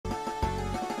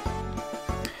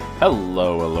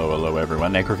Hello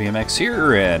everyone, NecroVMX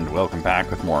here, and welcome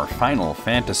back with more Final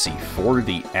Fantasy for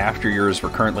the After Years. We're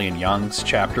currently in Young's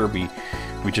chapter. We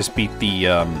just beat the,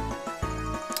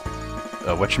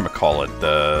 whatchamacallit,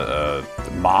 the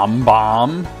Mom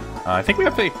Bomb. I think we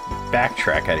have to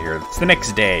backtrack out of here. It's the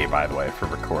next day, by the way, for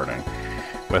recording.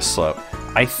 West Slope.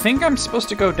 I think I'm supposed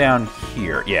to go down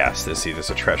here. Yes, see,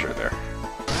 there's a treasure there.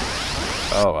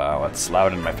 Oh wow, it's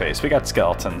loud in my face. We got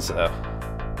skeletons,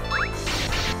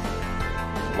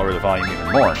 lower the volume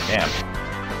even more. Damn.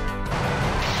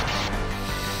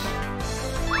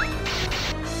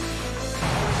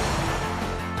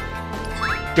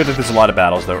 Good that there's a lot of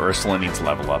battles, though. Ursula needs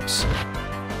level ups.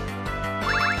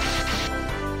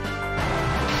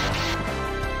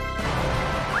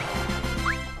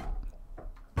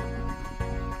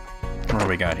 What do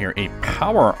we got here? A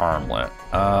power armlet.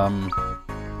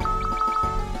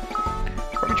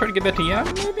 Probably try to give that to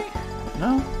Yami, maybe?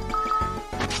 No?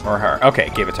 Or her.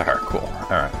 Okay, gave it to her. Cool.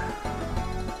 Alright.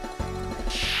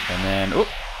 And then, oop,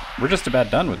 we're just about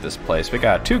done with this place. We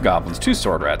got 2 goblins, 2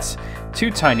 sword rats,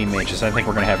 2 tiny mages. I think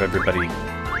we're going to have everybody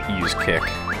use kick.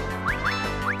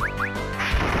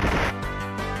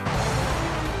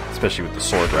 Especially with the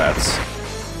sword rats.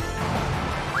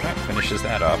 Alright, finishes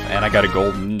that up. And I got a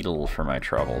gold needle for my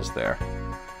troubles there.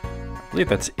 I believe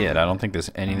that's it. I don't think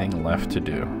there's anything left to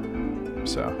do.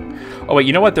 So. Oh wait,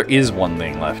 you know what? There is one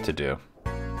thing left to do.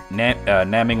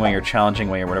 Namingway or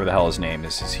Challengingway or whatever the hell his name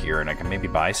is here, and I can maybe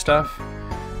buy stuff?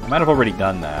 I might have already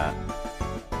done that.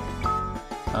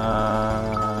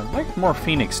 I'd like more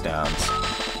Phoenix Downs.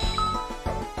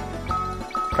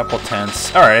 Couple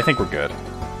tents. Alright, I think we're good.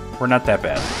 We're not that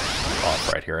bad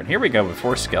off right here. And here we go with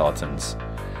 4 skeletons.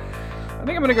 I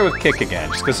think I'm gonna go with kick again,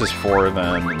 just because there's 4 of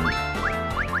them. And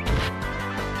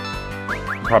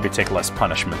probably take less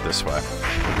punishment this way.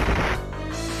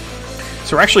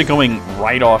 So we're actually going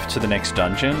right off to the next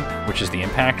dungeon, which is the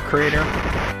Impact Crater.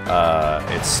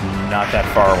 It's not that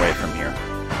far away from here,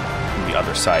 from the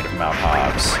other side of Mount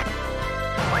Hobbs.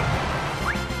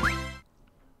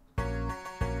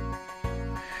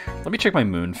 Let me check my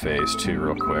moon phase too,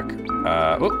 real quick.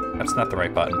 Oh, that's not the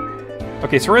right button.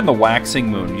 Okay, so we're in the Waxing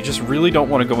Moon. You just really don't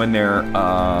want to go in there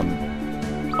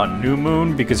on New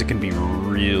Moon because it can be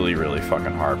really, really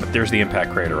fucking hard. But there's the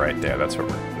Impact Crater right there. That's where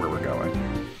we're going.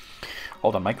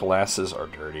 Hold on, my glasses are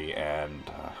dirty, and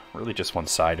really just one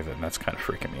side of it, and that's kind of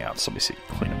freaking me out. So let me see,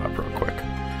 clean them up real quick.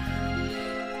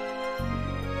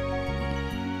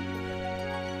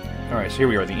 Alright, so here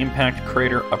we are, the Impact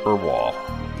Crater upper wall.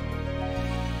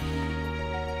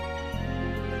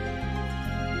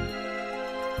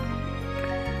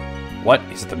 What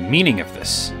is the meaning of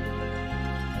this?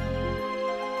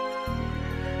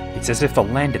 It's as if the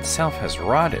land itself has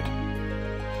rotted.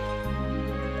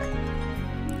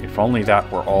 If only that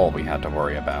were all we had to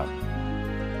worry about.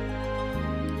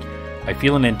 I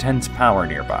feel an intense power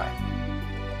nearby.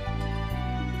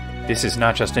 This is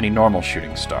not just any normal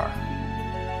shooting star.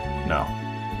 No.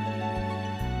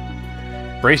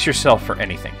 Brace yourself for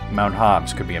anything. Mount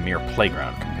Hobbs could be a mere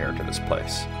playground compared to this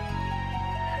place.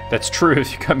 That's true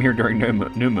if you come here during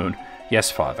New Moon.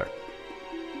 Yes, Father.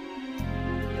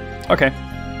 Okay.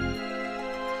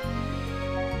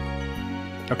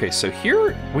 Okay, so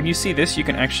here, when you see this, you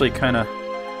can actually kind of...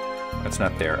 That's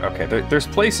not there. Okay, there's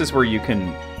places where you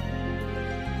can...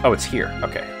 Oh, it's here.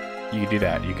 Okay. You can do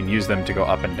that. You can use them to go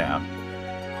up and down.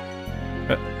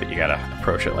 But you gotta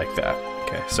approach it like that.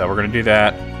 Okay, so we're gonna do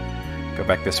that. Go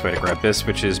back this way to grab this,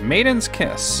 which is Maiden's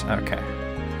Kiss. Okay.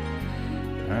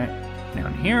 Alright,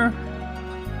 down here.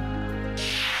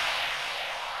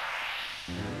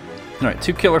 Alright,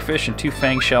 2 killer fish and 2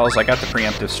 fang shells. I got the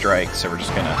preemptive strike, so we're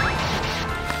just gonna...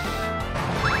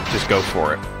 just go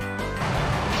for it.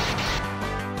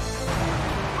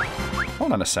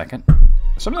 Hold on a second.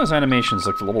 Some of those animations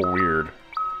looked a little weird.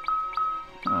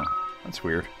 Oh, that's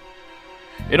weird.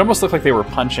 It almost looked like they were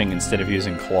punching instead of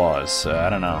using claws, so I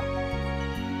don't know.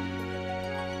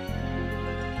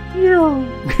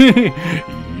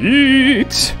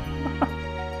 Yeet!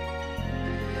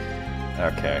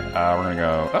 Okay, we're gonna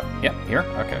go... Oh, yeah, here?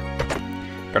 Okay.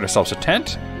 Got ourselves a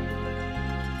tent.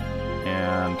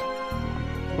 And...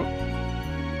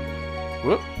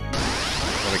 Whoop.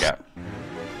 What do we got?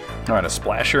 Alright, a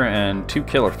splasher and 2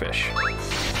 killer fish.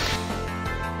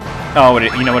 Oh,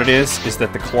 you know what it is? Is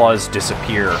that the claws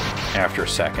disappear after a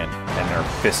second, and their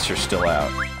fists are still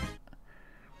out.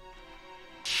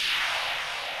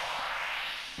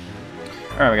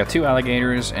 Alright, we got 2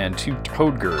 alligators and 2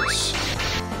 toadgers.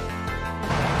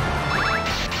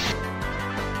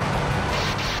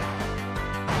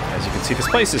 As you can see, this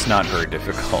place is not very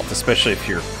difficult, especially if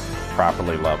you're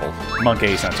properly leveled. Monk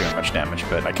A's not doing much damage,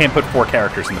 but I can't put 4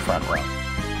 characters in the front row.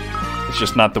 It's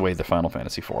just not the way the Final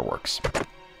Fantasy IV works.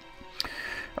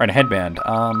 Alright, a headband.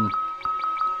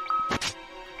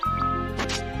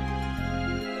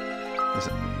 Is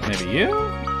it maybe you?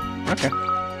 Okay.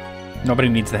 Nobody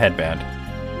needs the headband.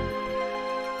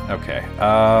 Okay.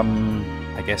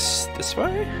 I guess this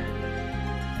way?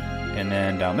 And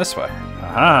then down this way.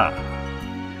 Aha!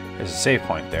 There's a save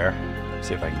point there. Let's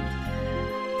see if I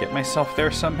can get myself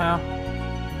there somehow.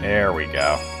 There we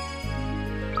go.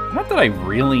 Not that I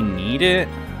really need it.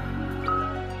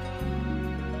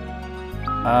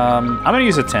 I'm gonna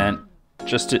use a tent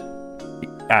just to,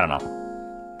 I don't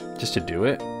know, just to do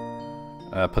it.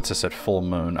 Puts us at full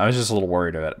moon. I was just a little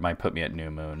worried about it might put me at new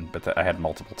moon, but I had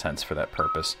multiple tents for that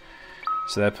purpose.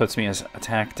 So that puts me as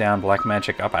attack down, black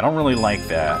magic up. I don't really like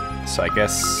that, so I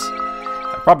guess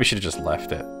I probably should have just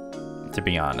left it, to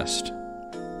be honest.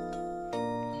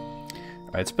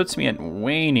 Alright, this puts me at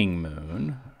waning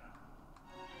moon,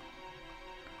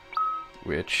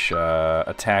 which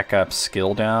attack up,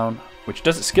 skill down, which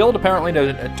doesn't, skilled apparently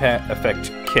doesn't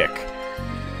affect kick.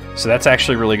 So that's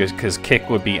actually really good, because kick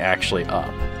would be actually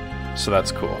up. So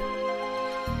that's cool.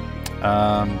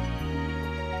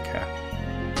 Okay.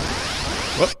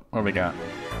 Whoop, what do we got?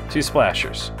 2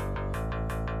 splashers.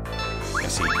 I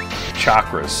see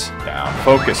chakras down.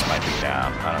 Focus might be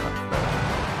down. I don't know.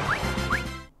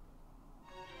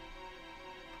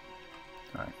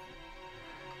 Alright.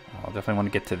 I'll definitely want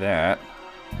to get to that.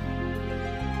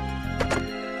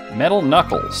 Metal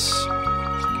Knuckles.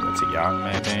 That's a young,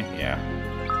 maybe? Yeah.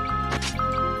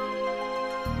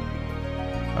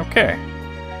 Okay.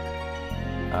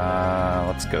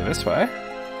 Let's go this way.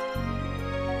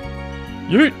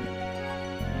 Yeet!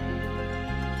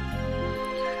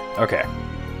 Okay.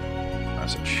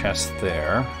 There's a chest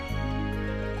there.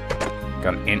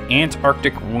 Got an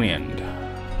Antarctic wind.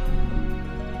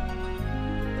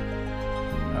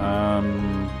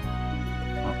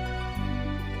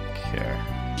 Okay.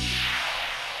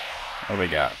 What do we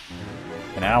got?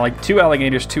 2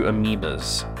 alligators, 2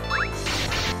 amoebas.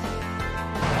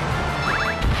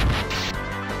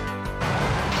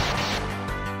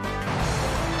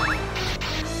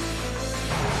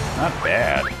 Not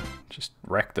bad. Just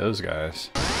wreck those guys.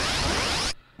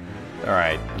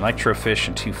 Alright, electrofish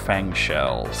and 2 fang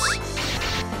shells.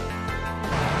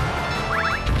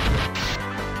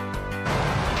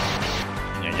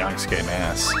 Yeah, Youngsuke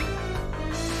mass.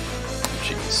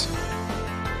 Jeez.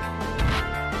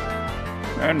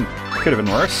 And could have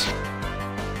been worse.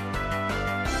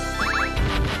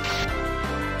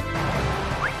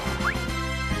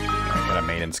 I got a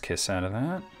Maiden's Kiss out of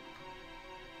that.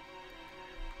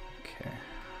 Okay.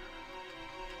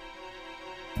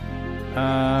 Do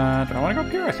I want to go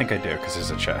up here? I think I do, because there's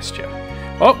a chest,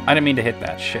 yeah. Oh, I didn't mean to hit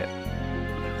that. Shit.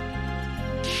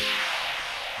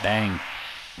 Dang.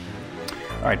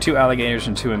 Alright, 2 alligators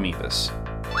and 2 amoebas.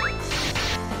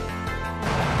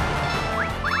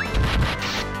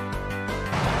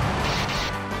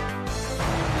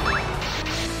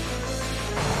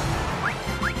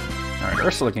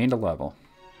 Ursula gained a level.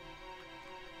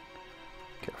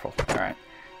 Careful. Alright.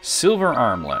 Silver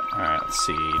armlet. Alright, let's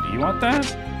see. Do you want that?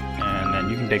 And then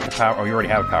you can take the power. Oh, you already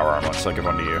have a power armlet, so I'll give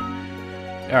one to you.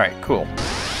 Alright, cool.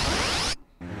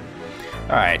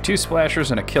 Alright, 2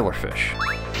 splashers and a killerfish.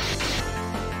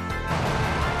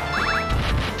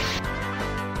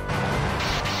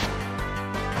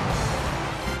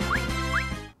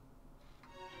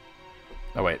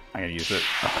 Oh, wait. I'm gonna use it.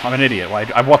 Oh, I'm an idiot. Well,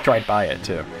 I walked right by it,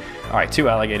 too. Alright, 2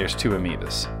 alligators, 2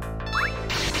 amoebas.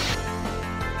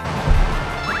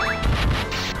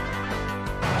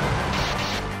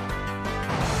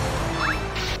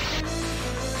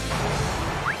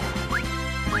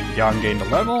 Yon gained a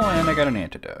level, and I got an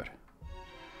antidote.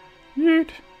 Yeet.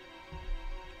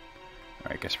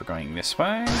 Alright, guess we're going this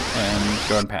way, and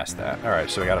going past that. Alright,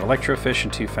 so we got an electrofish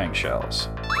and 2 fang shells.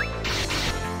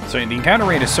 So the encounter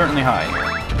rate is certainly high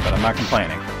here, but I'm not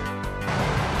complaining.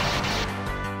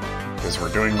 Because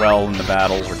we're doing well in the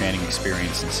battles, we're gaining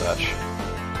experience and such.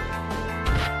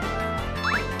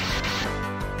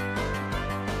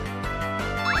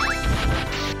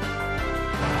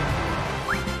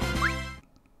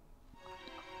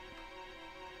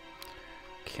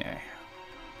 Okay.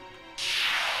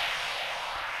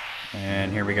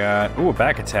 And here we got, ooh, a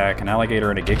back attack, an alligator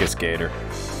and a gigaskater.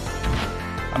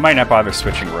 I might not bother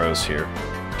switching rows here.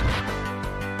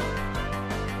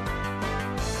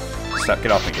 Stop,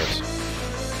 get off me, Gibbs.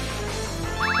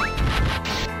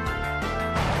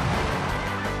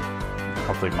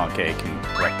 Hopefully Monk A can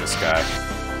wreck this guy.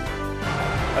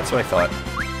 That's what I thought.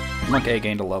 Monk A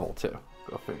gained a level too.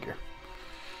 Go figure.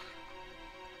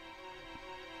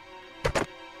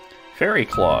 Fairy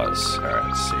claws. Alright,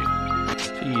 let's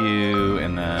see. To you,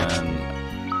 and then...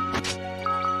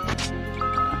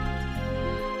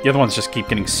 the other ones just keep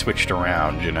getting switched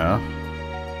around, you know?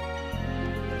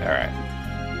 Alright.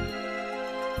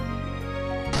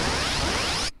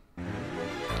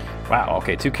 Wow,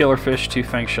 okay, 2 killerfish, 2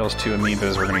 fang shells, 2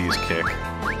 amoebas. We're gonna use kick.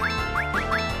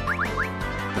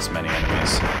 This many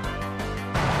enemies.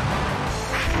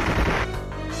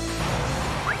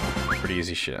 Pretty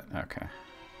easy shit, okay.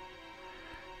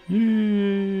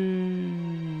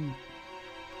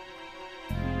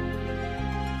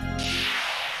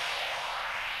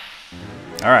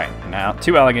 Alright, now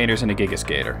 2 alligators and a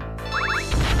Gigasgator.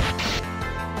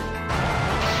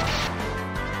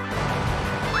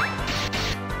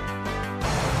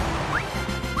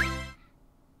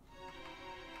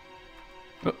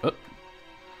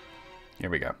 Here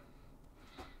we go.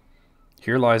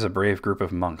 Here lies a brave group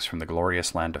of monks from the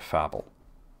glorious land of Fable.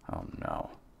 Oh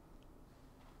no.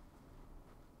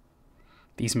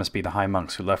 These must be the high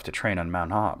monks who left to train on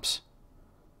Mount Hobbs.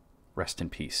 Rest in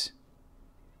peace.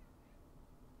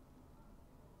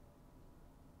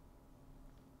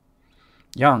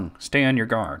 Young, stay on your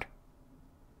guard.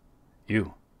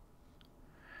 You.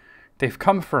 They've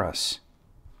come for us.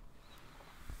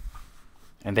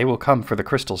 And they will come for the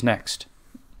crystals next.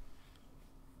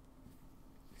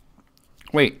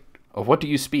 Wait, of what do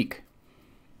you speak?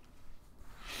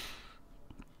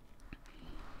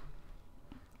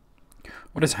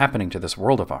 What is happening to this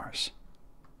world of ours?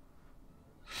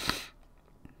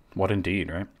 What indeed,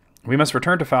 right? We must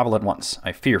return to Fable at once.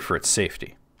 I fear for its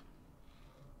safety.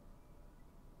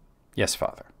 Yes,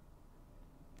 Father.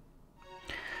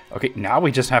 Okay, now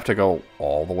we just have to go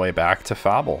all the way back to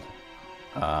Fable.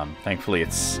 Thankfully,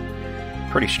 it's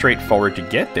pretty straightforward to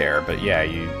get there, but yeah,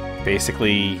 you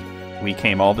basically... we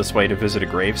came all this way to visit a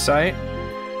gravesite,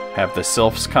 have the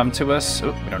sylphs come to us.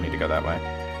 Oh, we don't need to go that way.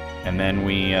 And then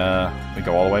we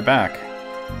go all the way back.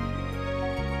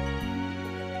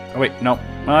 Oh wait, no.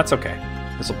 Well, that's okay.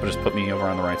 This will just put me over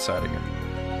on the right side again.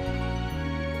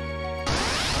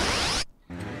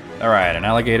 Alright, an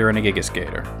alligator and a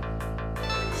Gigasgator.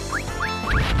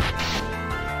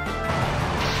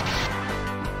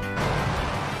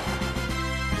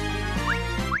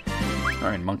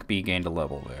 Alright, Monk B gained a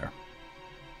level there.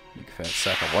 Big fat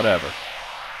sack of whatever.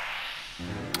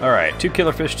 Alright, 2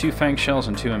 killerfish, 2 fang shells,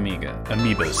 and 2 amoebas.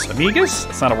 Amigas?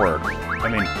 That's not a word. I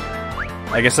mean,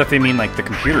 I guess if they mean like the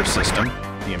computer system,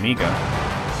 the Amiga.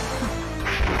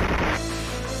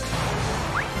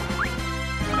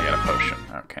 And I got a potion,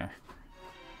 okay.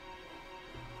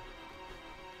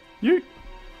 Yeet.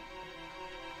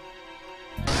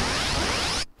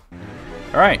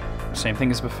 Alright, same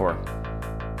thing as before.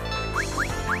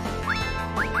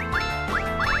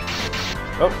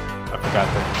 Oh, I forgot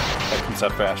that comes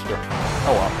up faster.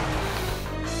 Oh well.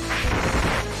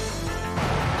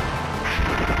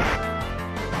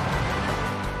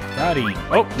 Got him.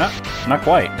 Oh, not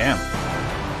quite. Damn.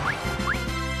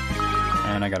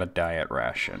 And I got a diet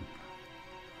ration.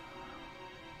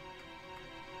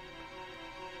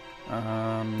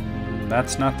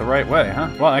 That's not the right way, huh?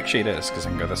 Well, actually it is, because I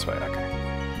can go this way. Okay.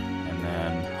 And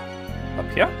then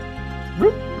up here.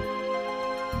 Whoop.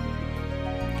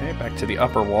 Okay, back to the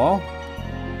upper wall.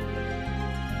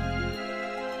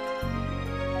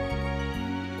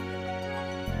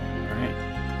 Alright.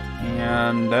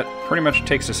 And that pretty much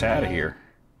takes us out of here.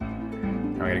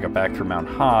 Now we gotta go back through Mount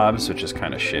Hobbs, which is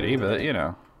kind of shitty, but you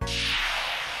know.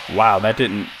 Wow, that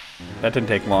didn't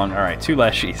take long. Alright, 2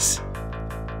 Leshies.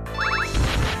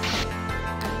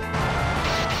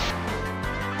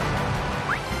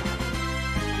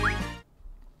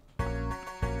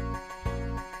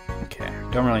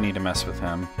 Don't really need to mess with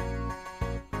him.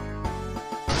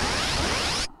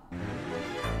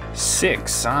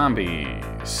 6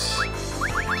 zombies.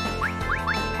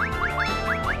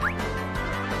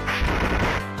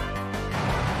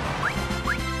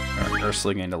 Alright,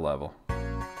 Ursula gained a level.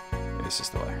 Okay, this is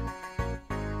the way.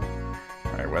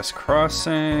 Alright, West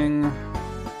Crossing.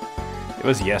 It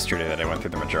was yesterday that I went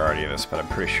through the majority of this, but I'm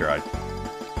pretty sure I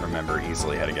remember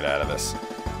easily how to get out of this.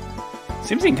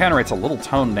 Seems the encounter rate's a little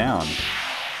toned down.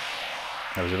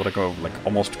 I was able to go like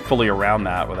almost fully around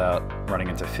that without running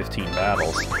into 15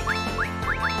 battles.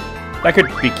 That could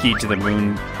be key to the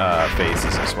moon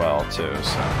phases as well, too,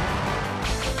 so...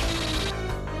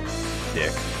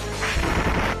 Dick.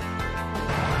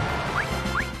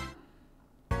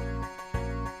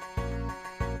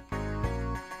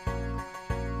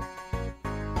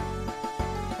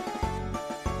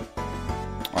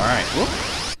 Alright, whoop.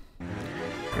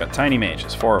 We got tiny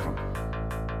mages, 4 of them.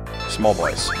 Small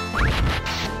boys.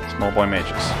 Small boy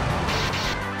mages.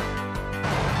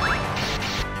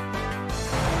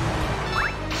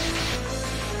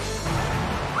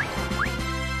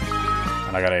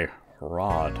 And I got a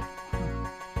rod.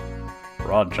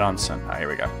 Rod Johnson. Ah, here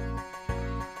we go.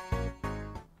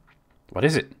 What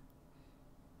is it?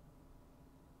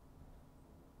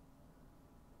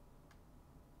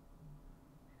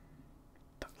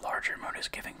 The larger moon is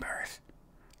giving birth.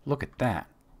 Look at that.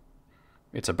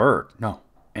 It's a bird. No,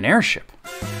 an airship.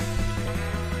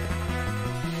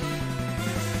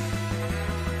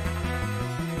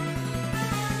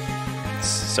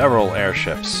 Several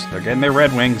airships. They're getting their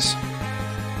red wings.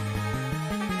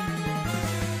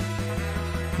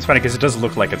 It's funny because it does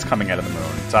look like it's coming out of the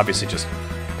moon. It's obviously just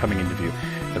coming into view.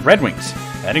 The Red Wings,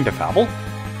 heading to Fabel?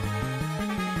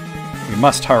 We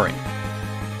must hurry.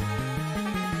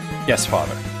 Yes,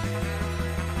 Father.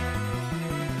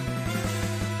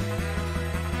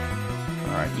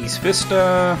 Alright, East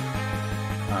Vista.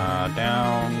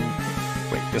 Down...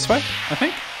 Wait, this way, I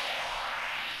think?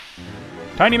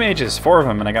 Tiny mages, 4 of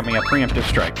them, and I got me a preemptive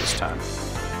strike this time.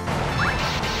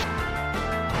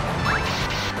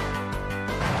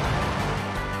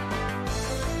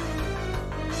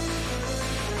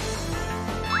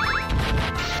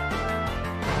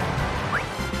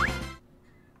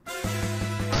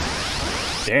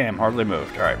 Damn, hardly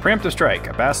moved. Alright, preemptive strike.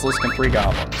 A basilisk and 3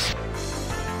 goblins.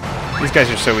 These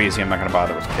guys are so easy, I'm not going to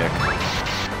bother with kick.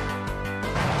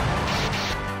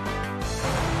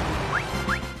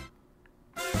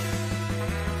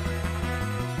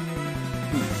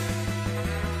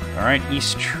 Alright,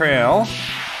 East Trail.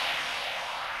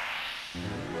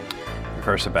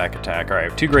 Reverse a back attack.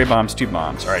 Alright, 2 gray bombs, 2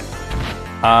 bombs. Alright.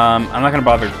 I'm not going to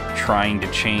bother trying to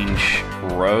change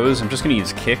rows. I'm just going to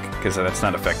use kick, because that's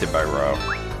not affected by row.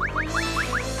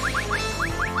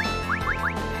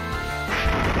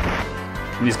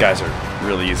 And these guys are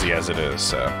really easy as it is,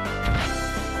 so...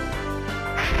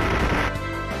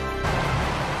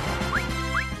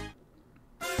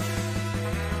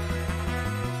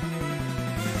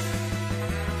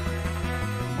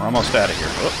 We're almost out of here.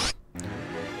 Oh.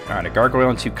 Alright, a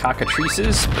gargoyle and 2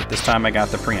 cockatrices, but this time I got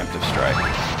the preemptive strike.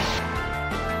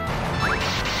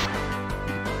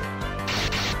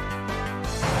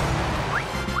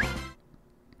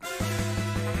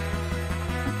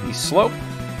 East slope.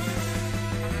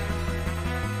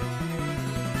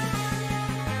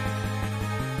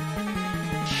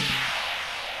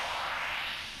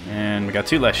 And we got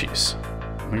 2 Leshies.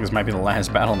 I think this might be the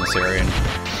last battle in this area. And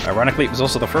ironically, it was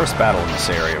also the first battle in this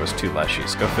area. It was 2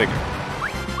 Leshies. Go figure.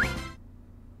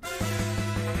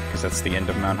 Because that's the end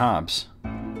of Mount Hobbs.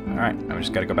 Alright, now we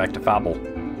just gotta go back to Fabel.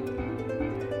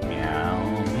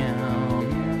 Meow, meow,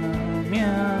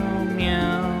 meow,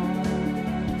 meow,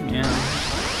 meow.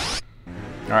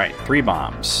 Alright, 3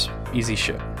 bombs. Easy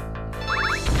shit.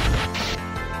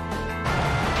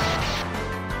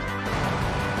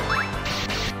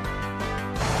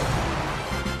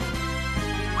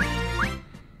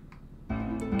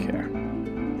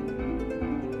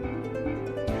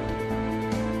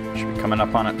 Coming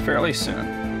up on it fairly soon.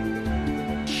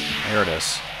 There it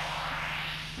is.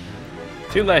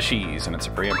 2 Leshies, and it's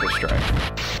a preemptive strike.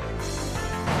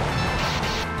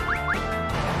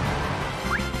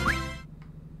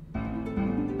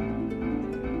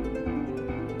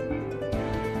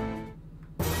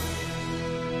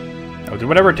 I'll do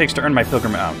whatever it takes to earn my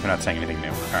pilgrim. Oh, they're not saying anything new.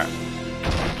 Alright.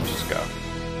 Let's just go.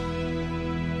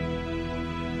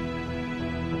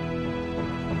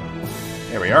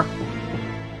 There we are.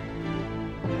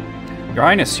 Your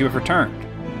Highness, you have returned.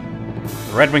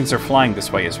 The Red Wings are flying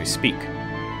this way as we speak.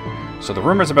 So the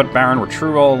rumors about Baron were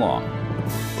true all along.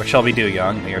 What shall we do,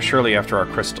 young? They are surely after our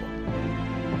crystal.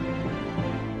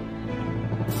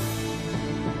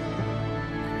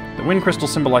 The Wind Crystal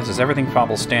symbolizes everything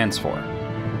Fabel stands for.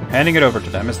 Handing it over to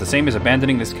them is the same as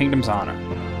abandoning this kingdom's honor.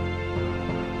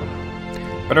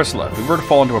 But Ursula, if we were to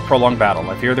fall into a prolonged battle,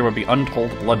 I fear there would be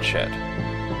untold bloodshed.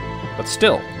 But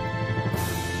still,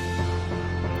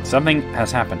 something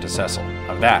has happened to Cecil.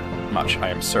 Of that much I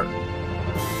am certain.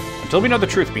 Until we know the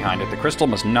truth behind it, the crystal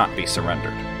must not be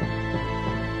surrendered.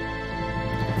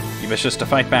 You wish us to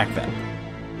fight back, then?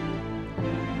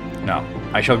 No.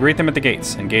 I shall greet them at the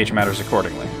gates and gauge matters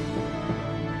accordingly.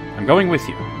 I'm going with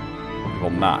you. You will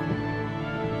not.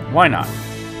 Why not?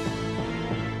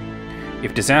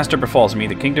 If disaster befalls me,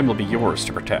 the kingdom will be yours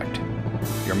to protect.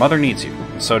 Your mother needs you,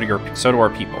 and so do our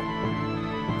people.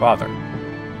 Father.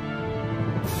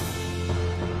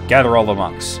 Gather all the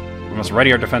monks. We must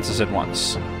ready our defenses at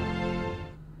once.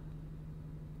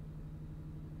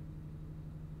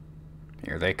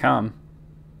 Here they come.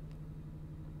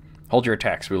 Hold your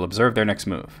attacks. We will observe their next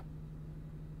move.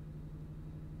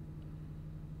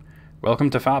 Welcome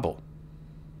to Fabel.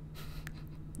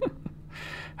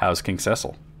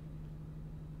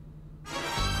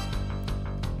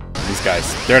 these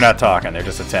guys. They're not talking. They're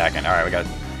just attacking. All right, we got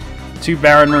 2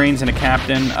 Baron Marines and a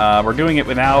Captain. We're doing it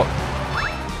without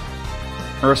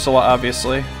Ursula,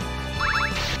 obviously.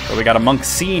 But we got a Monk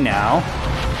C now.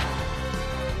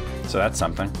 So that's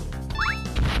something.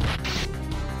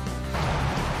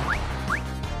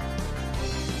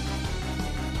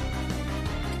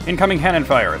 Incoming cannon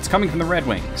fire. It's coming from the Red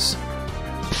Wings.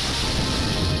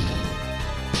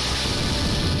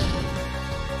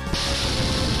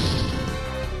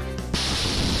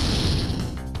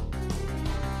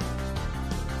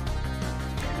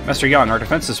 Master Yang, our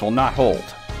defenses will not hold.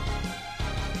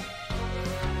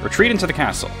 Retreat into the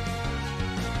castle.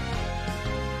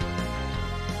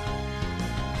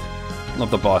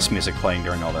 Love the boss music playing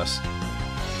during all this.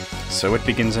 So it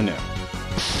begins anew.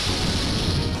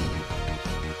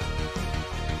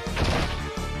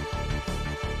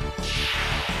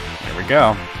 There we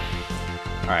go.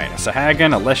 Alright, a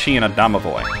Sahagin, a Leshy, and a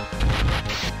Domovoy.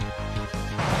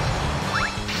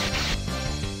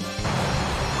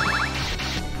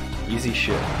 Easy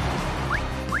shit.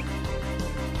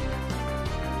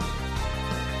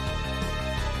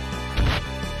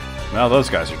 Well, those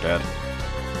guys are dead.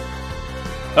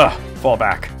 Ugh, fall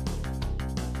back.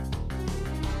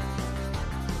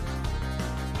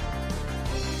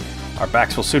 Our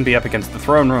backs will soon be up against the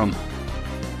throne room.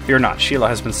 Fear not, Sheila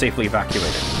has been safely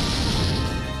evacuated.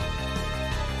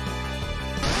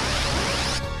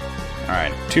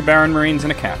 Alright, 2 Baron Marines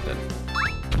and a Captain.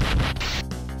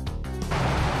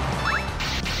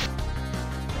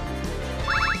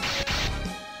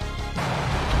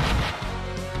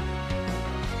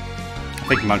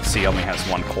 I think Monk C only has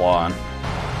 1 claw on.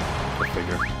 Go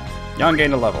figure. Yang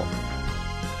gained a level.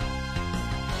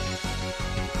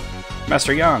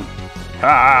 Master Yang.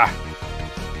 Ha!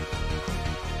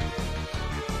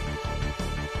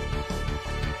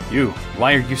 You,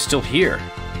 why are you still here?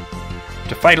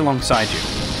 To fight alongside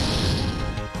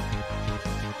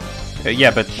you.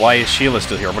 Yeah, but why is Sheila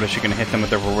still here? What is she gonna hit them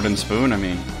with their wooden spoon? I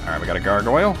mean, alright, we got a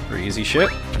gargoyle. Pretty easy shit.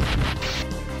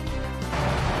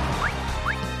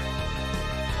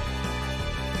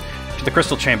 To the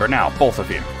crystal chamber now, both of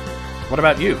you. What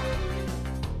about you?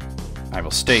 I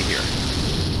will stay here.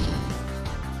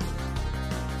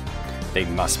 They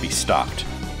must be stopped.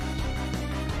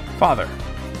 Father,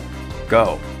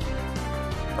 go.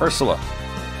 Ursula,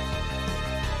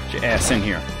 get your ass in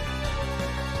here.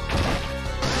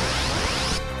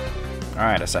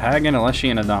 Alright, a Sahagin, a Leshy,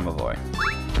 and a Domovoy.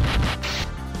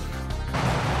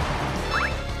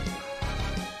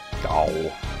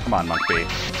 Oh, come on, Monk B.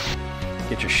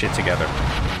 Get your shit together.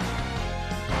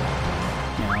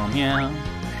 Meow, meow.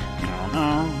 Meow,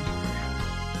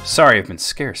 meow. Sorry, I've been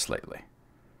scarce lately.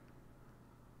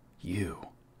 You.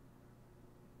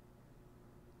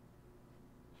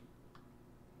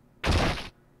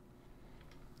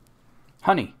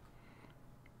 Honey.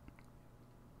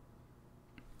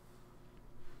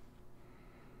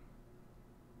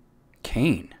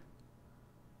 Kain.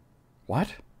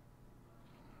 What?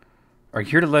 Are you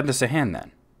here to lend us a hand,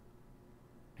 then?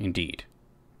 Indeed.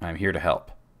 I'm here to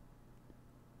help.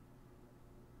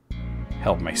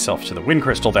 Help myself to the wind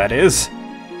crystal, that is!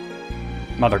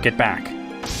 Mother, get back.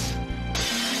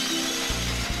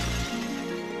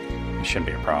 It shouldn't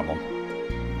be a problem.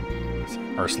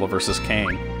 Ursula versus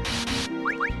Kain.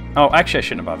 Oh, actually I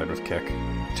shouldn't have bothered with Kick.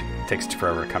 It takes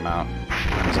forever to come out.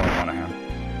 There's only one of him.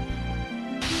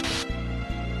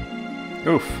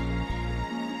 Oof.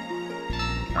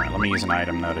 Alright, let me use an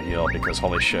item now to heal, because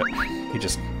holy shit. He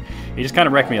just kind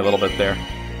of wrecked me a little bit there.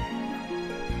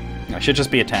 I should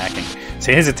just be attacking.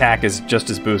 See, his attack is just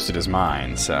as boosted as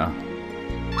mine, so...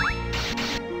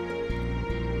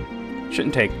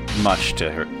 Shouldn't take much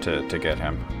to get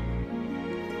him.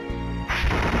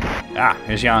 Ah,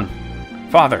 here's Yang.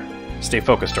 Father, stay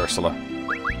focused, Ursula.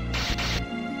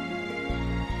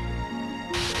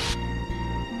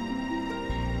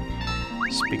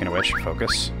 Speaking of which,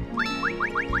 focus.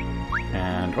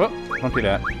 And, whoop, don't do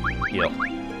that. Heal.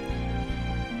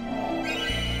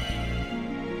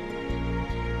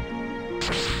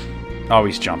 Oh,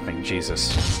 he's jumping,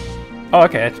 Jesus. Oh,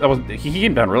 okay, he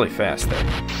came down really fast there.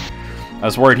 I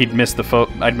was worried he'd miss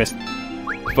I'd miss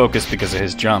focus because of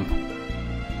his jump.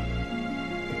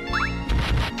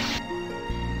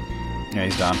 Yeah,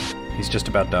 he's done. He's just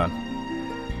about done.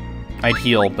 I'd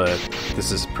heal, but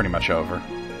this is pretty much over.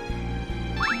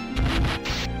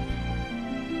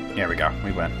 There we go.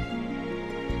 We win.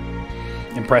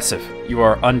 Impressive. You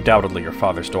are undoubtedly your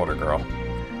father's daughter, girl.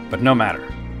 But no matter.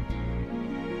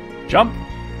 Jump.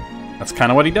 That's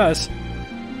kind of what he does.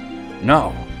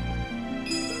 No.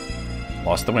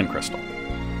 Lost the wind crystal.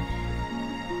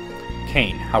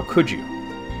 Kain, how could you?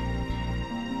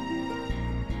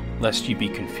 Lest you be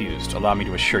confused, allow me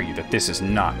to assure you that this is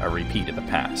not a repeat of the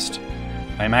past.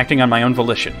 I am acting on my own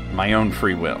volition, my own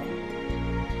free will.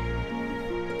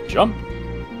 Jump!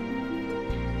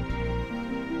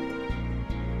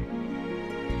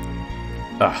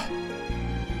 Ugh.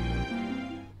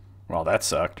 Well, that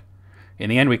sucked. In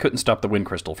the end, we couldn't stop the Wind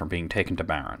Crystal from being taken to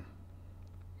Baron.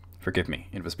 Forgive me,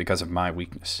 it was because of my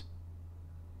weakness.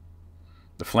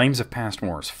 The flames of past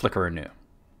wars flicker anew.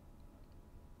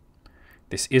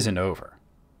 This isn't over.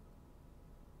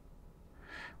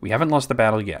 We haven't lost the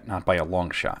battle yet, not by a long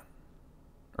shot.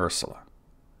 Ursula.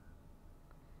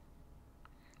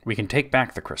 We can take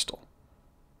back the crystal.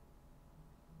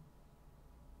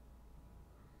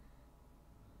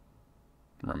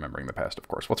 Remembering the past, of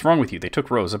course. What's wrong with you? They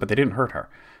took Rosa, but they didn't hurt her.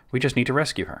 We just need to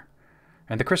rescue her.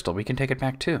 And the crystal, we can take it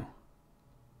back too.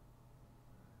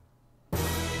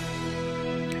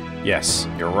 Yes,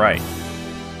 you're right.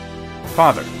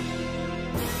 Father.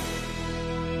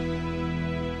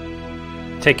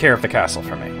 Take care of the castle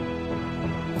for me.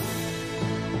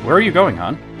 Where are you going,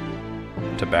 hon?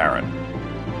 To Baron.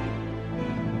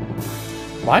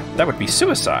 What? That would be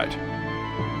suicide.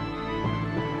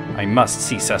 I must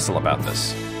see Cecil about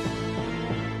this.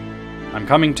 I'm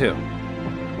coming too.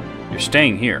 You're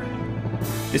staying here.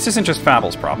 This isn't just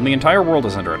Fable's problem. The entire world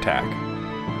is under attack.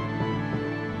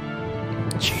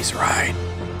 She's right.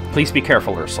 Please be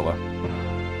careful, Ursula.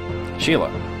 Sheila.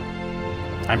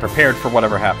 I'm prepared for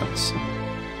whatever happens.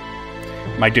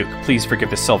 My Duke, please forgive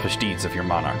the selfish deeds of your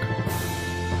monarch.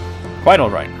 Quite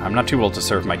all right. I'm not too old to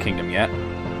serve my kingdom yet.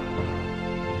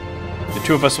 The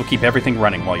two of us will keep everything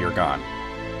running while you're gone.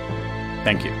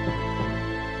 Thank you.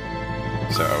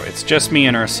 So, it's just me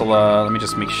and Ursula. Let me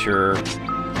just make sure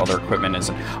all their equipment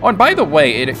isn't... Oh, and by the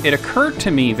way, it occurred to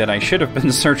me that I should have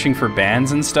been searching for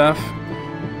bands and stuff.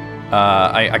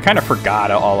 I kind of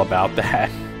forgot all about that.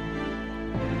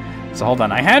 So, hold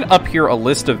on. I had up here a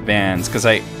list of bands, because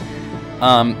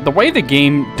the way the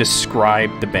game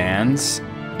described the bands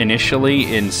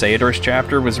initially in Sayador's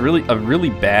chapter was really a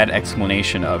really bad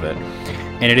explanation of it.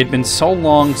 And it had been so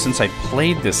long since I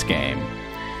played this game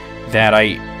that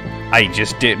I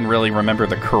just didn't really remember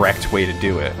the correct way to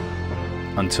do it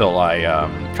until I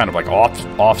kind of like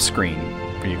off screen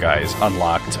for you guys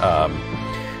unlocked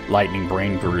Lightning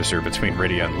Brain Bruiser between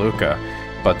Rydia and Luca.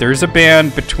 But there's a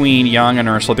band between Yang and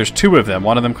Ursula. There's two of them.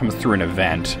 One of them comes through an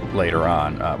event later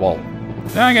on. Well,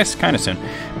 I guess kind of soon.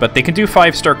 But they can do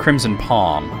 5-star Crimson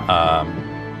Palm.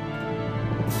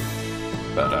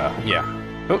 Yeah.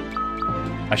 Oh.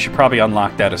 I should probably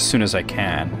unlock that as soon as I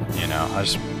can, you know. I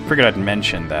just figured I'd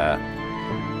mention that.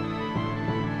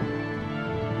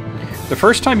 The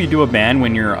first time you do a ban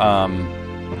when you're, do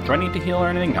I need to heal or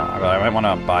anything? No, I might want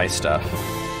to buy stuff.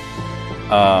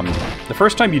 The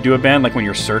first time you do a ban, like when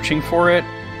you're searching for it,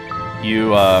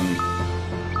 you,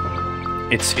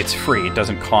 it's free. It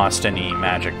doesn't cost any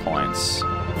magic points.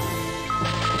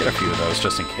 Get a few of those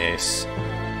just in case.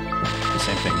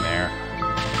 Same thing there.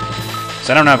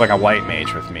 So I don't have like a white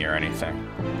mage with me or anything.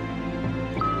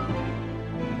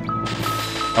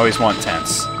 Always want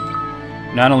tents.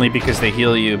 Not only because they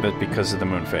heal you, but because of the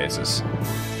moon phases.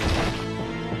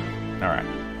 Alright.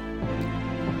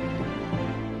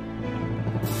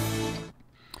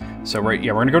 So we're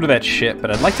gonna go to that ship, but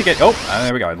I'd like to get... Oh,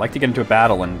 there we go. I'd like to get into a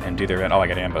battle and do their... Oh, I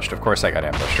got ambushed. Of course I got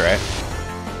ambushed, right?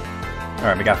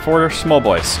 Alright, we got 4 small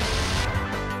boys.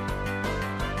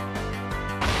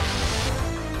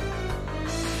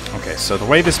 Okay, so the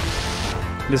way this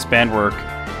band work,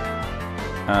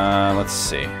 let's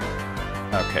see.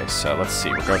 Okay, so let's see.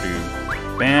 We'll go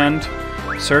to band,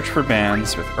 search for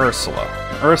bands with Ursula.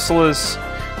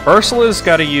 Ursula's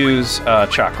got to use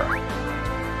chakra.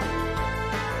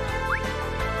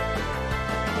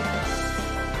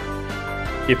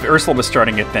 If Ursula was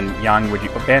starting it, then Yang would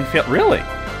use band fail. Really?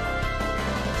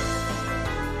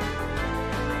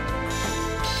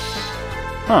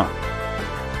 Huh.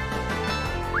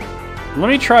 Let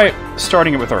me try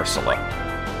starting it with Ursula.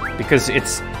 Because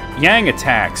it's Yang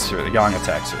attacks, or Yang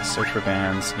attacks her. Search for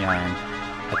bands, Yang,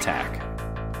 attack.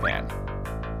 Band.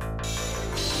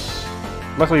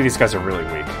 Luckily these guys are really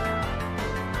weak.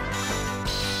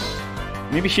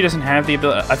 Maybe she doesn't have the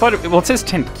ability... I thought well, it says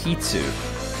Tenkitsu.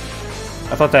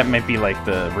 I thought that might be like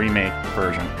the remake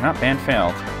version. Not band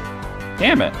failed.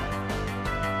 Damn it.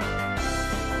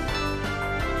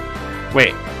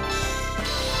 Wait.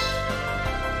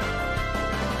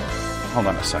 Hold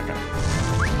on a second.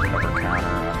 Cover counter.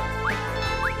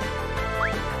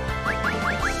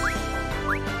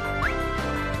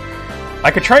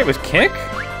 I could try it with kick?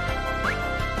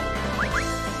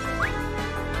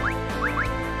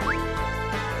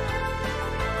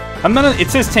 I'm not. It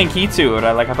says Tenkitsu, but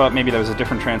I thought maybe there was a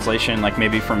different translation, like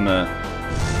maybe from the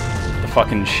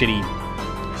fucking shitty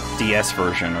DS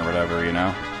version or whatever, you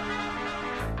know.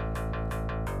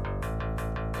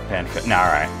 Fanfic. Nah, all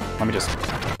right. Let me just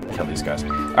kill these guys. All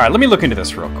right, let me look into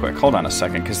this real quick. Hold on a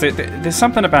second, because there's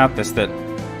something about this that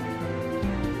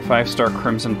 5-star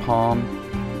Crimson Palm.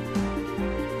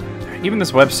 Even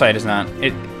this website is not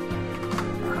it.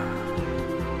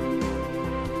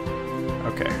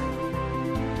 Okay.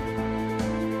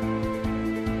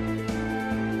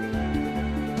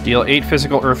 Deal 8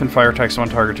 physical earth and fire attacks to one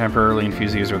target temporarily.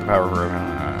 Infuse the user with the power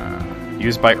of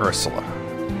used by Ursula.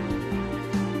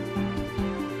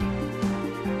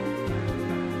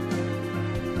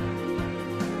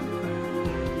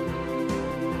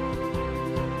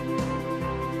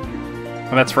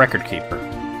 Well, that's Record Keeper.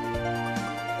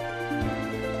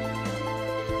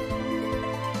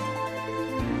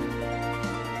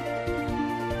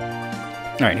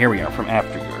 Alright, here we go, from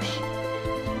After Years.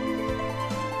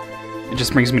 It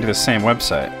just brings me to the same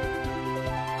website.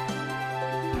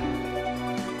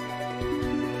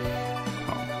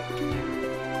 Oh.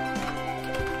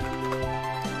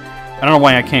 I don't know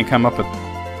why I can't come up with...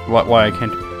 why I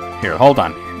can't... Here, hold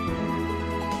on.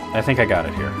 I think I got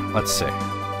it here. Let's see.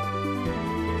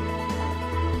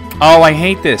 Oh, I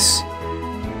hate this.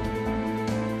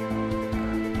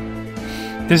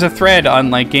 There's a thread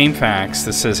on, like, GameFAQs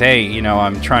that says, hey, you know,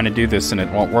 I'm trying to do this and it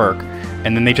won't work.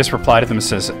 And then they just reply to them and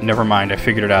says, never mind, I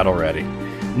figured it out already.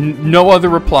 No other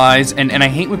replies, and I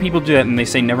hate when people do that and they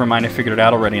say, never mind, I figured it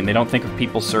out already, and they don't think of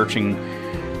people searching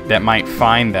that might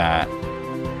find that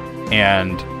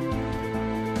and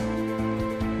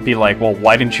be like, well,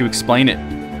 why didn't you explain it,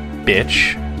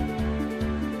 bitch?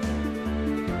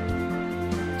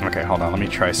 Okay, hold on, let me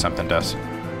try something, Des.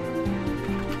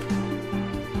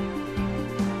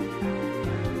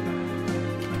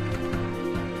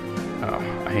 Oh,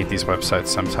 I hate these websites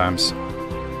sometimes.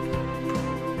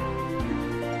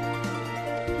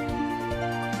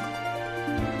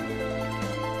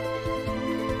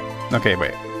 Okay,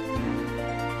 wait.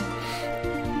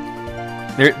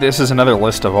 This is another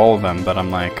list of all of them, but I'm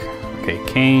like... Okay,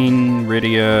 Kane,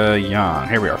 Rydia, Yan.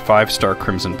 Here we are, 5-star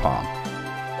Crimson Palm.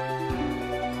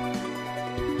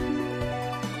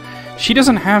 She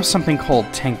doesn't have something called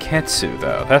Tenketsu,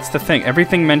 though. That's the thing.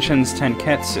 Everything mentions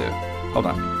Tenketsu. Hold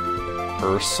on.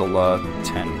 Ursula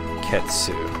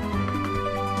Tenketsu.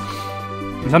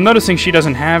 I'm noticing she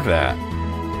doesn't have that.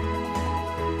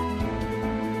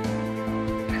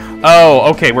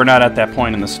 Oh, okay, we're not at that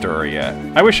point in the story yet.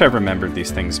 I wish I remembered these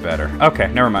things better.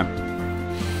 Okay, never mind.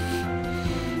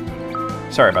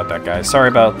 Sorry about that, guys. Sorry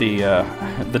about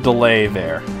the delay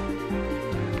there.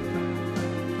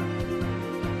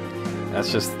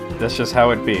 That's just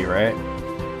how it be, right?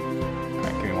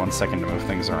 Alright, give me 1 second to move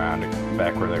things around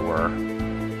back where they were.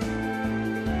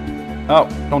 Oh,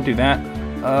 don't do that.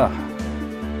 Ugh.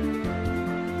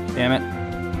 Damn it.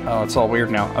 Oh, it's all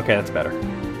weird now. Okay, that's better.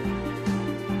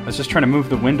 I was just trying to move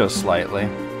the window slightly.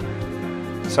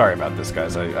 Sorry about this,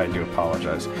 guys. I do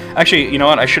apologize. Actually, you know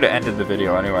what? I should have ended the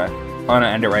video anyway. I'm going to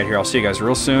end it right here. I'll see you guys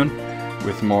real soon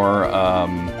with more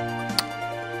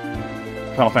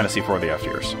Final Fantasy IV: The After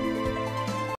Years.